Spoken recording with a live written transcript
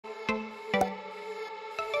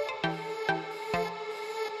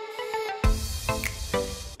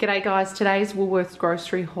G'day guys, today's Woolworths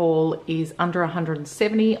Grocery Haul is under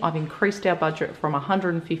 170. I've increased our budget from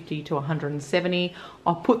 150 to 170.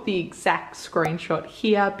 I'll put the exact screenshot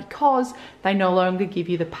here because they no longer give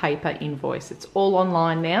you the paper invoice. It's all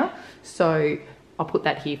online now, so I'll put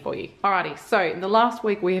that here for you. Alrighty, so in the last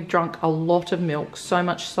week we have drunk a lot of milk, so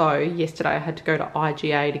much so yesterday I had to go to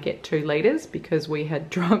IGA to get 2 litres because we had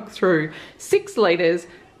drunk through 6 litres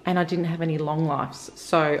and I didn't have any long lives.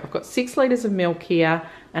 So I've got 6 litres of milk here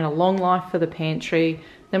and a long life for the pantry.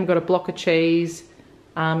 Then we've got a block of cheese,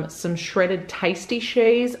 some shredded tasty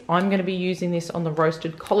cheese. I'm going to be using this on the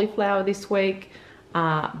roasted cauliflower this week.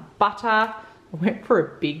 Butter, I went for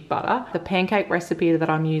a big butter. The pancake recipe that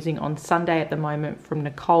I'm using on Sunday at the moment from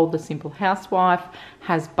Nicole, the Simple Housewife,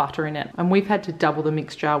 has butter in it. And we've had to double the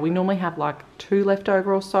mixture. We normally have like 2 left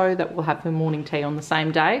over or so that we'll have for morning tea on the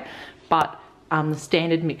same day. But the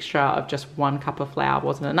standard mixture of just 1 cup of flour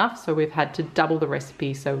wasn't enough, so we've had to double the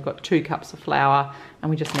recipe. So we've got 2 cups of flour and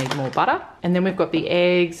we just need more butter. And then we've got the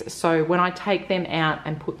eggs. So when I take them out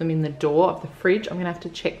and put them in the door of the fridge, I'm gonna have to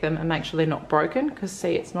check them and make sure they're not broken, because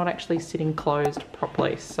see, it's not actually sitting closed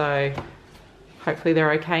properly. So hopefully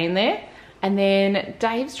they're okay in there. And then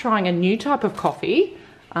Dave's trying a new type of coffee.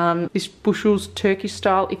 This Bushell's Turkish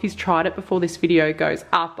style. If he's tried it before this video goes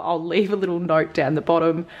up, I'll leave a little note down the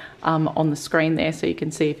bottom on the screen there so you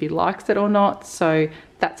can see if he likes it or not. So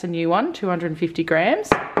that's a new one, 250 grams.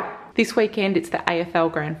 This weekend it's the AFL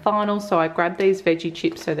Grand Final, so I grabbed these veggie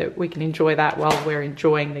chips so that we can enjoy that while we're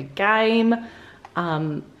enjoying the game.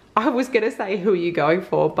 I was going to say who are you going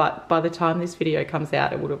for, but by the time this video comes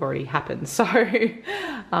out it would have already happened. So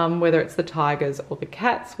whether it's the Tigers or the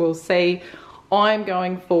Cats, we'll see. I'm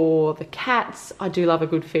going for the Cats. I do love a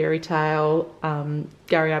good fairy tale.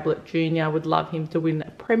 Gary Ablett Jr. would love him to win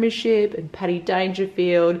a premiership, and Paddy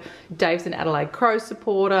Dangerfield. Dave's an Adelaide Crow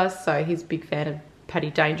supporter, so he's a big fan of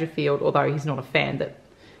Paddy Dangerfield, although he's not a fan that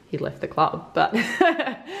he left the club. But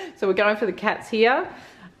so we're going for the Cats here.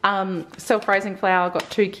 Self-raising flour, got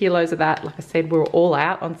 2 kilos of that. Like I said, we were all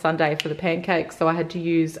out on Sunday for the pancakes, so I had to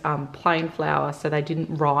use plain flour so they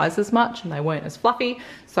didn't rise as much and they weren't as fluffy.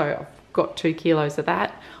 So I've got 2 kilos of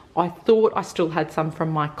that. I thought I still had some from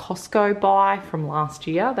my Costco buy from last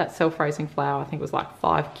year. That self-raising flour, I think, was like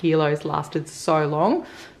 5 kilos, lasted so long,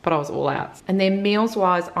 but I was all out. And then meals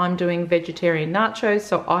wise, I'm doing vegetarian nachos,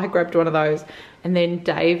 so I grabbed one of those. And then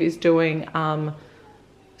Dave is doing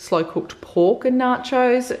slow cooked pork and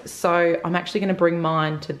nachos. So I'm actually gonna bring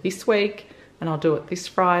mine to this week and I'll do it this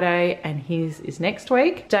Friday, and his is next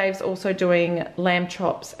week. Dave's also doing lamb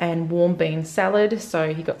chops and warm bean salad.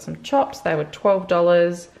 So he got some chops, they were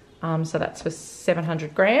 $12. So that's for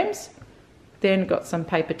 700 grams. Then got some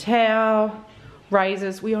paper towel,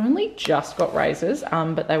 razors. We only just got razors,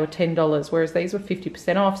 but they were $10, whereas these were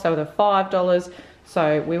 50% off, so they're $5.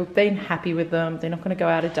 So we've been happy with them. They're not gonna go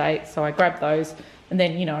out of date, so I grabbed those. And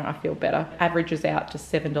then, you know, I feel better. Averages out to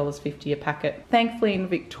 $7.50 a packet. Thankfully in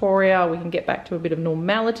Victoria, we can get back to a bit of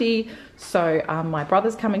normality. So my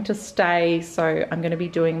brother's coming to stay. So I'm gonna be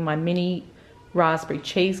doing my mini raspberry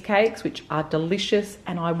cheesecakes, which are delicious.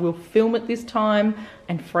 And I will film it this time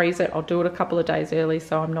and freeze it. I'll do it a couple of days early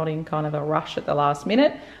so I'm not in kind of a rush at the last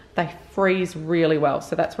minute. They freeze really well.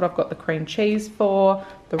 So that's what I've got the cream cheese for,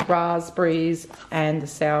 the raspberries and the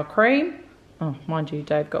sour cream. Oh, mind you,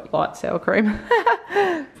 Dave got light sour cream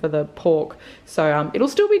for the pork. So it'll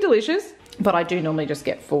still be delicious, but I do normally just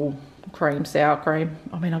get full cream, sour cream.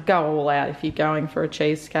 I mean, I'll go all out if you're going for a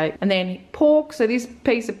cheesecake. And then pork, so this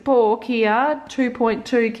piece of pork here,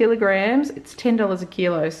 2.2 kilograms, it's $10 a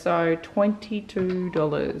kilo, so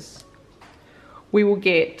 $22. We will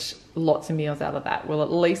get lots of meals out of that. We'll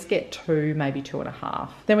at least get 2, maybe 2.5.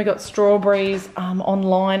 Then we got strawberries.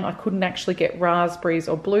 Online, I couldn't actually get raspberries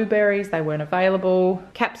or blueberries. They weren't available.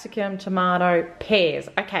 Capsicum, tomato, pears.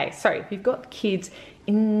 Okay, so if you've got kids,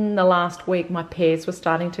 in the last week, my pears were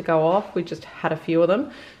starting to go off. We just had a few of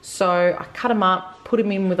them. So I cut them up, put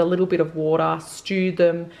them in with a little bit of water, stewed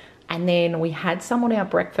them, and then we had some on our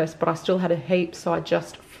breakfast, but I still had a heap, so I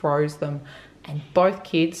just froze them. And both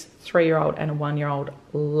kids, 3-year-old and a 1-year-old,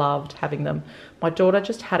 loved having them. My daughter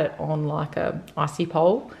just had it on like a icy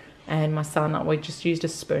pole, and my son, we just used a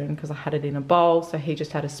spoon because I had it in a bowl, so he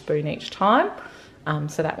just had a spoon each time.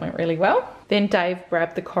 So that went really well. Then Dave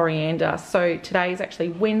grabbed the coriander. So today is actually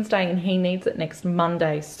Wednesday and he needs it next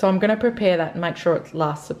Monday. So I'm gonna prepare that and make sure it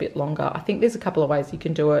lasts a bit longer. I think there's a couple of ways you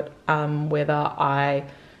can do it, whether I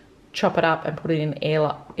chop it up and put it in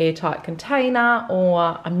an airtight container,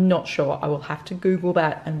 or I'm not sure. I will have to Google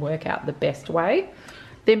that and work out the best way.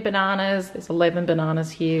 Then bananas, there's 11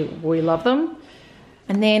 bananas here. We love them.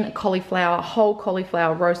 And then cauliflower, whole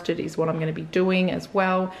cauliflower roasted is what I'm going to be doing as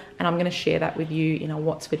well. And I'm going to share that with you in a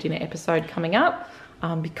What's for Dinner episode coming up,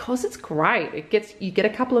 because it's great. You get a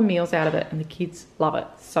couple of meals out of it and the kids love it.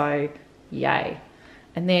 So yay.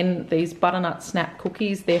 And then these butternut snap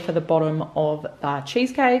cookies, they're for the bottom of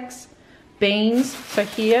cheesecakes. Beans for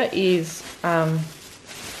here is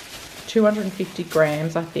 250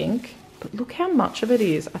 grams, I think. But look how much of it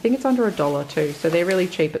is. I think it's under $1 too. So they're really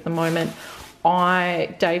cheap at the moment.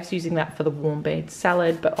 Dave's using that for the warm bean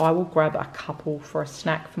salad, but I will grab a couple for a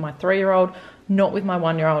snack for my 3-year-old. Not with my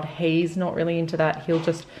 1-year-old. He's not really into that. He'll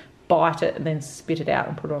just bite it and then spit it out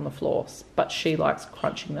and put it on the floor. But she likes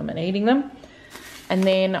crunching them and eating them. And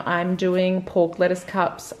then I'm doing pork lettuce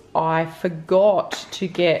cups. I forgot to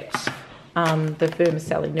get the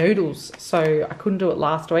vermicelli noodles, so I couldn't do it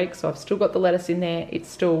last week, so I've still got the lettuce in there. It's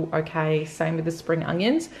still okay. Same with the spring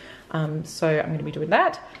onions. So I'm going to be doing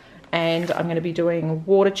that, and I'm going to be doing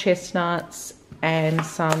water chestnuts and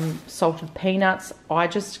some salted peanuts. I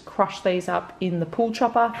just crushed these up in the pool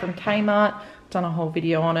chopper from Kmart. Done a whole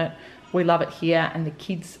video on it. We love it here, and the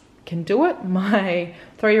kids can do it. My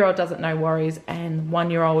 3-year-old doesn't know worries, and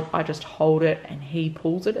 1-year-old, I just hold it and he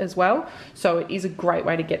pulls it as well. So it is a great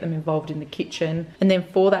way to get them involved in the kitchen. And then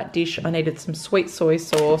for that dish, I needed some sweet soy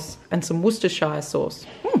sauce and some Worcestershire sauce.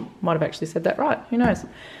 Might have actually said that right, who knows.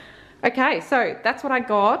 Okay, so that's what I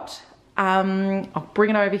got. I'll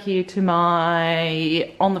bring it over here to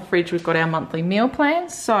on the fridge. We've got our monthly meal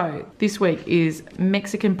plans. So this week is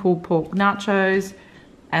Mexican pulled pork nachos,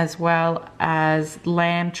 as well as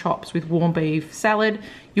lamb chops with warm beef salad.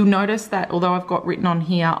 You'll notice that although I've got written on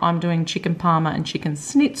here, I'm doing chicken parma and chicken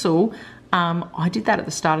schnitzel, I did that at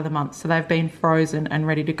the start of the month, so they've been frozen and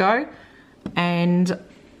ready to go. And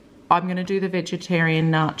I'm gonna do the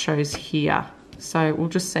vegetarian nachos here. So we'll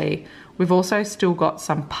just see. We've also still got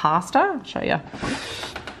some pasta. I'll show you.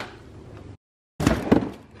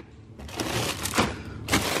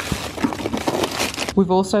 We've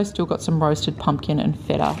also still got some roasted pumpkin and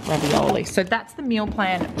feta ravioli. So that's the meal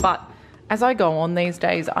plan, but as I go on these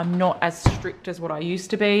days, I'm not as strict as what I used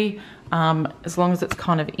to be. As long as it's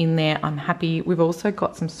kind of in there, I'm happy. We've also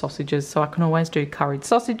got some sausages, so I can always do curried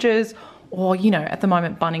sausages, or, you know, at the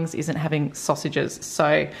moment Bunnings isn't having sausages,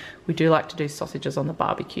 so we do like to do sausages on the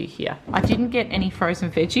barbecue here. I didn't get any frozen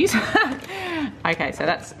veggies. Okay, so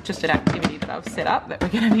that's just an activity that I've set up that we're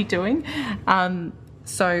gonna be doing.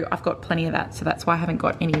 So I've got plenty of that, so that's why I haven't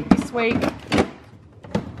got any this week.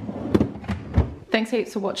 Thanks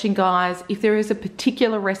heaps for watching, guys. If there is a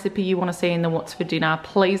particular recipe you want to see in the What's for Dinner,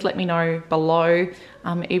 please let me know below.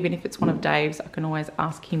 Even if it's one of Dave's, I can always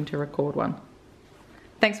ask him to record one.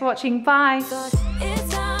 Thanks for watching, bye.